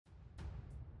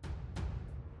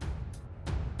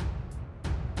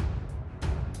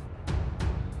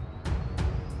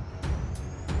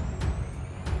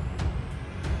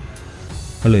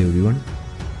Hello everyone.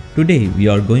 Today we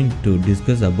are going to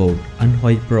discuss about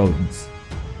Anhui province.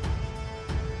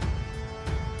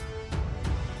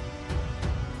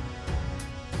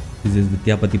 This is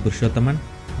Ep47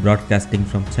 broadcasting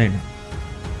from China.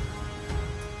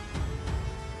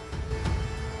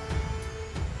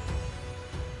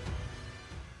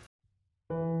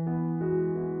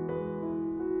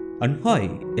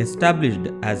 Anhui,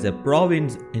 established as a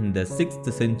province in the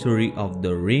 6th century of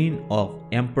the reign of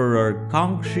Emperor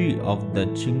Kangxi of the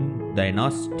Qing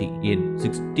dynasty in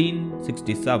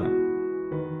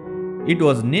 1667. It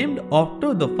was named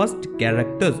after the first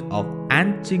characters of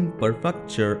Anqing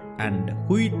Prefecture and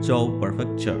Huizhou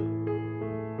Prefecture.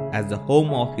 As the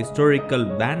home of historical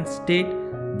Van State,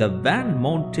 the Van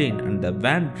Mountain and the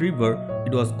Van River,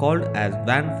 it was called as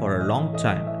Van for a long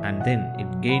time and then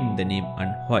it gained the name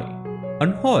Anhui.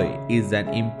 Anhui is an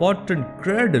important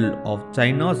cradle of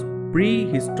China's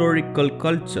prehistorical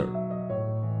culture.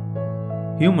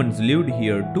 Humans lived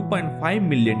here 2.5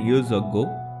 million years ago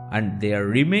and their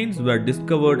remains were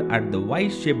discovered at the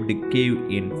Y-shaped cave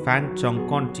in Fancheng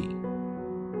County.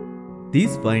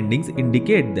 These findings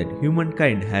indicate that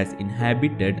humankind has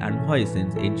inhabited Anhui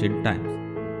since ancient times.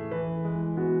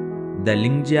 The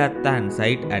Lingjiatan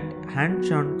site at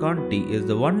Hanshan County is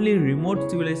the only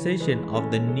remote civilization of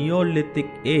the Neolithic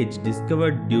age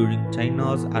discovered during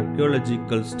China's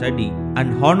archaeological study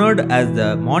and honored as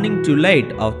the morning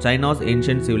twilight of China's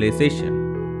ancient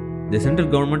civilization. The central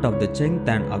government of the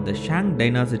Chengtan of the Shang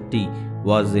dynasty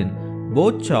was in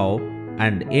Bochao,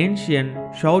 and ancient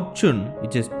Shaochun,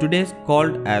 which is today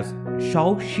called as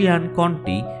Shaoxian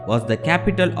County, was the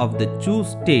capital of the Chu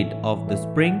state of the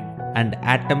Spring and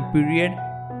Atom period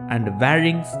and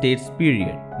Warring states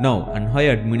period. Now, Anhui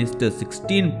administers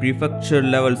 16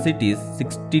 prefecture-level cities,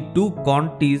 62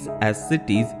 counties as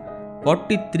cities,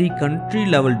 43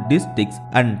 country-level districts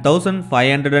and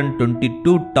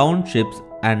 1,522 townships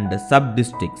and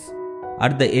sub-districts.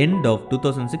 At the end of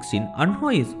 2016,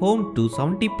 Anhui is home to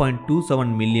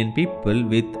 70.27 million people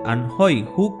with Anhui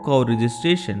Hukou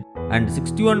registration and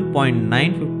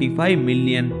 61.955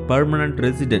 million permanent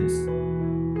residents.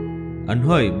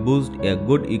 Anhui boasts a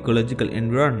good ecological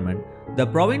environment. The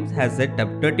province has set up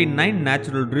 39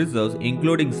 natural reserves,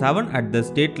 including 7 at the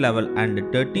state level and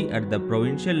 30 at the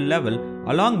provincial level,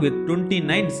 along with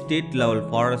 29 state-level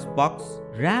forest parks.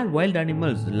 Rare wild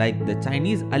animals like the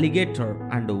Chinese alligator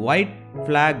and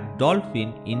white-flagged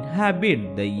dolphin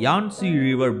inhabit the Yangtze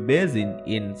River basin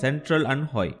in central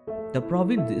Anhui. The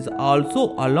province is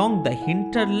also along the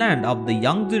hinterland of the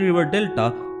Yangtze River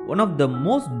Delta, one of the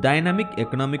most dynamic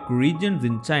economic regions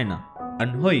in China.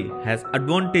 Anhui has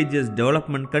advantageous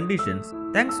development conditions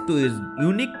thanks to its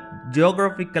unique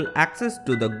geographical access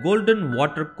to the golden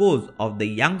watercourse of the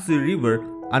Yangtze River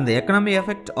and the economic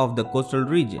effect of the coastal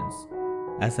regions.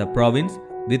 As a province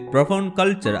with profound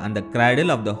culture and the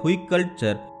cradle of the Hui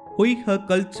culture, Huihe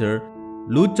culture,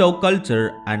 Luchou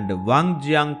culture and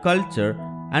Wangjiang culture,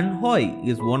 Anhui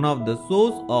is one of the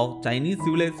source of Chinese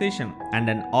civilization and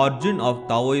an origin of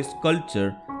Taoist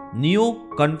culture,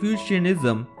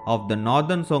 Neo-Confucianism of the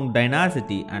Northern Song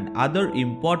dynasty and other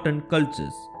important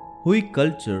cultures. Hui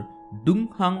culture,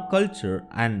 Dunhuang culture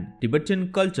and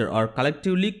Tibetan culture are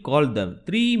collectively called the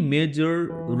three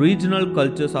major regional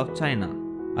cultures of China.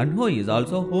 Anhui is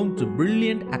also home to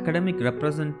brilliant academic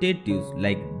representatives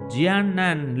like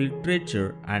Jiannan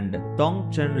Literature and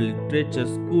Tongchen Literature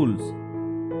schools.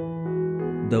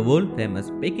 The world-famous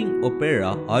Peking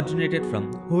Opera originated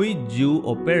from Huizhou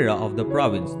Opera of the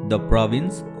province. The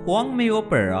province Huangmei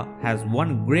Opera has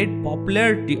won great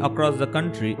popularity across the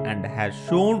country and has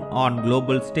shown on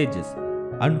global stages.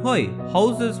 Anhui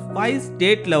houses 5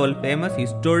 state-level famous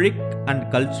historic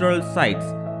and cultural sites,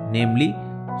 namely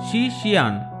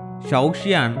Xixian,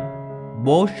 Shaoxian,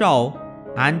 Boshao,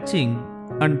 Anqing,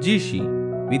 and Jishi,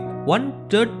 with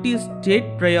 130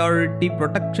 state priority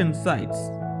protection sites.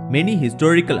 Many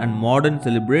historical and modern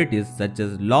celebrities such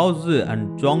as Lao Tzu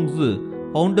and Zhuangzi,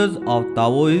 founders of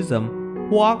Taoism,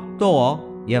 Hua Tuo,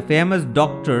 a famous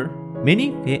doctor,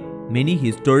 many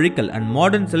historical and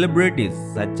modern celebrities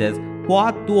such as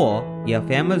Hua Tuo, a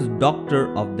famous doctor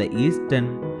of the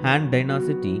Eastern Han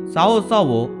dynasty, Cao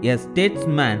Cao, a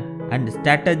statesman and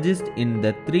strategist in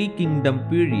the Three Kingdom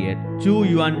period, Zhu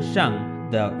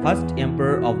Yuanshang, the first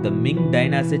emperor of the Ming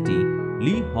dynasty,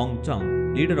 Li Hongzhang,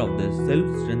 leader of the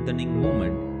self-strengthening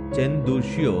movement, Chen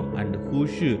Duxiu and Hu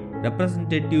Shi,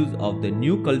 representatives of the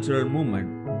new cultural movement,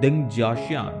 Deng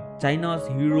Jiaxian, China's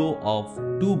hero of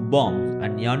 2 bombs,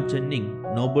 and Yan Chenning,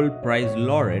 Nobel Prize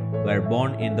laureate, were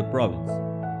born in the province.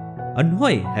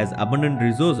 Anhui has abundant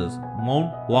resources.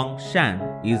 Mount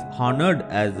Huangshan is honored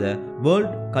as a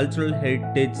World Cultural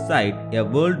Heritage Site, a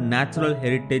World Natural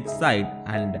Heritage Site,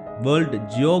 and World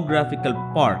Geographical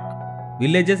Park.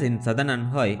 Villages in southern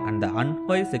Anhui and the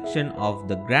Anhui section of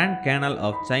the Grand Canal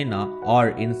of China are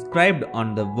inscribed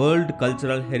on the World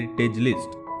Cultural Heritage List.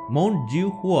 Mount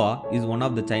Jiuhua is one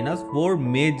of the China's 4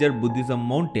 major Buddhism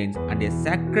mountains and a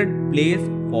sacred place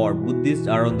for Buddhists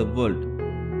around the world.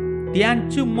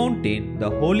 Tianchu Mountain, the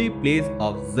holy place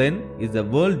of Zen, is a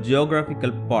World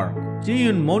Geographical Park.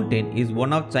 Chiyun Mountain is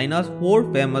one of China's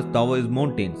 4 famous Taoist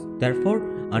mountains. Therefore,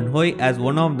 Anhui, as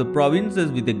one of the provinces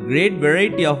with a great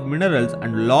variety of minerals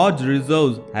and large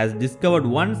reserves, has discovered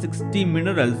 160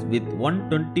 minerals with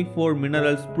 124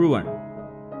 minerals proven.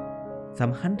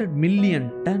 Some 100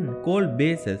 million ton coal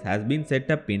bases has been set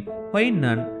up in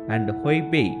Huainan and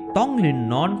Huibei. Tonglin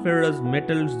Non-Ferrous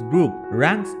Metals Group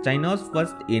ranks China's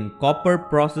first in copper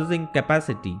processing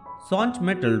capacity. Sonch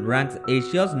Metal ranks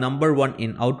Asia's number 1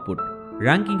 in output.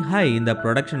 Ranking high in the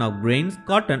production of grains,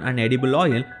 cotton and edible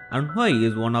oil, Anhui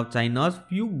is one of China's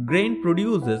few grain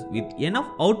producers with enough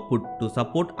output to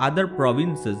support other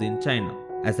provinces in China.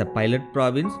 As a pilot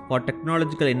province for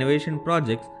technological innovation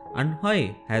projects,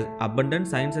 Anhui has abundant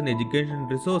science and education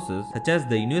resources such as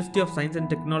the University of Science and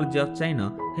Technology of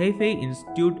China, Hefei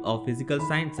Institute of Physical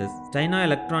Sciences, China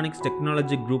Electronics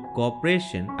Technology Group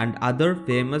Corporation, and other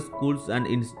famous schools and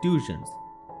institutions.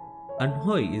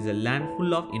 Anhui is a land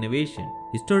full of innovation.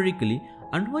 Historically,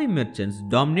 Anhui merchants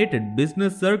dominated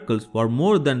business circles for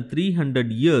more than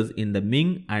 300 years in the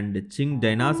Ming and Qing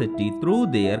dynasty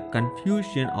through their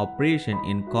Confucian operation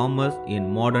in commerce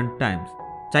in modern times.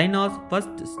 China's first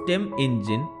steam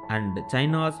engine and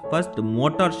China's first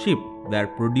motor ship were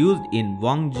produced in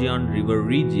Wangjian River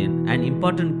region, an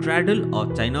important cradle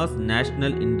of China's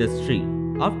national industry.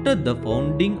 After the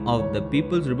founding of the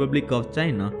People's Republic of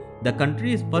China, the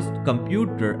country's first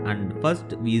computer and first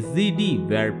VCD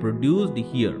were produced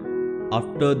here.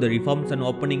 After the reforms and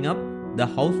opening up, the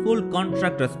Household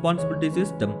Contract Responsibility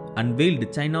System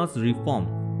unveiled China's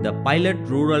reform. The pilot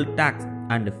rural tax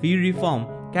and fee reform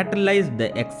catalyzed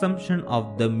the exemption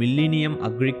of the Millennium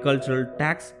Agricultural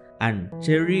Tax, and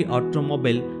Cherry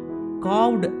Automobile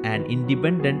carved an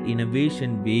independent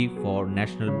innovation way for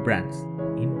national brands.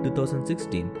 In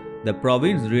 2016, the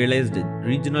province realized a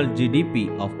regional GDP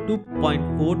of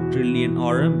 2.4 trillion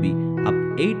RMB, up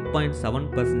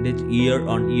 8.7% year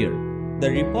on year. The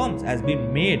reforms has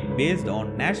been made based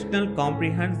on National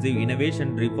Comprehensive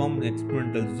Innovation Reform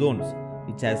Experimental Zones,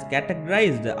 which has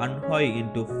categorized Anhui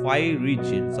into 5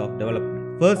 regions of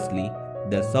development. Firstly,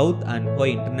 the South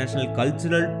Anhui International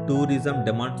Cultural Tourism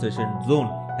Demonstration Zone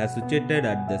is situated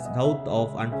at the south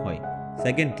of Anhui.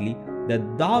 Secondly, the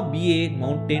Da Bie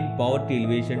Mountain Poverty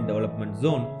Elevation Development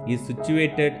Zone is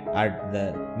situated at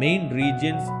the main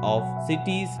regions of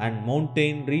cities and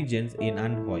mountain regions in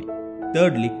Anhui.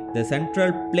 Thirdly, the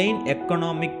Central Plain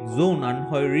Economic Zone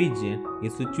Anhui region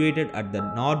is situated at the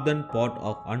northern part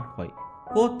of Anhui.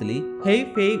 Fourthly,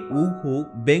 Hefei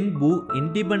Wuhu Bengbu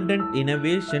Independent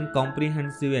Innovation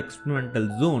Comprehensive Experimental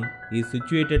Zone is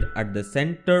situated at the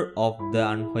center of the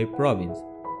Anhui province.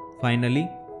 Finally,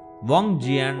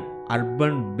 Wangjian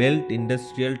Urban Belt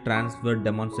Industrial Transfer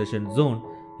Demonstration Zone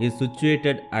is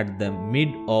situated at the mid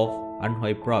of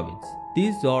Anhui province.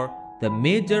 These are the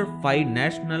major 5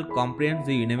 national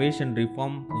comprehensive innovation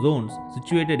reform zones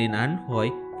situated in Anhui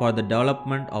for the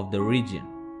development of the region.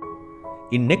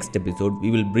 In next episode, we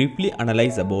will briefly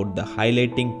analyze about the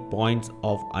highlighting points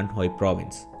of Anhui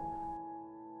province.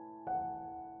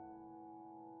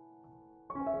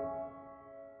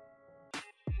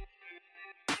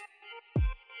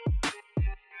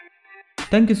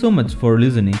 Thank you so much for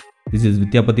listening. This is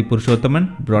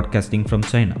Ep47 broadcasting from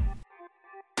China.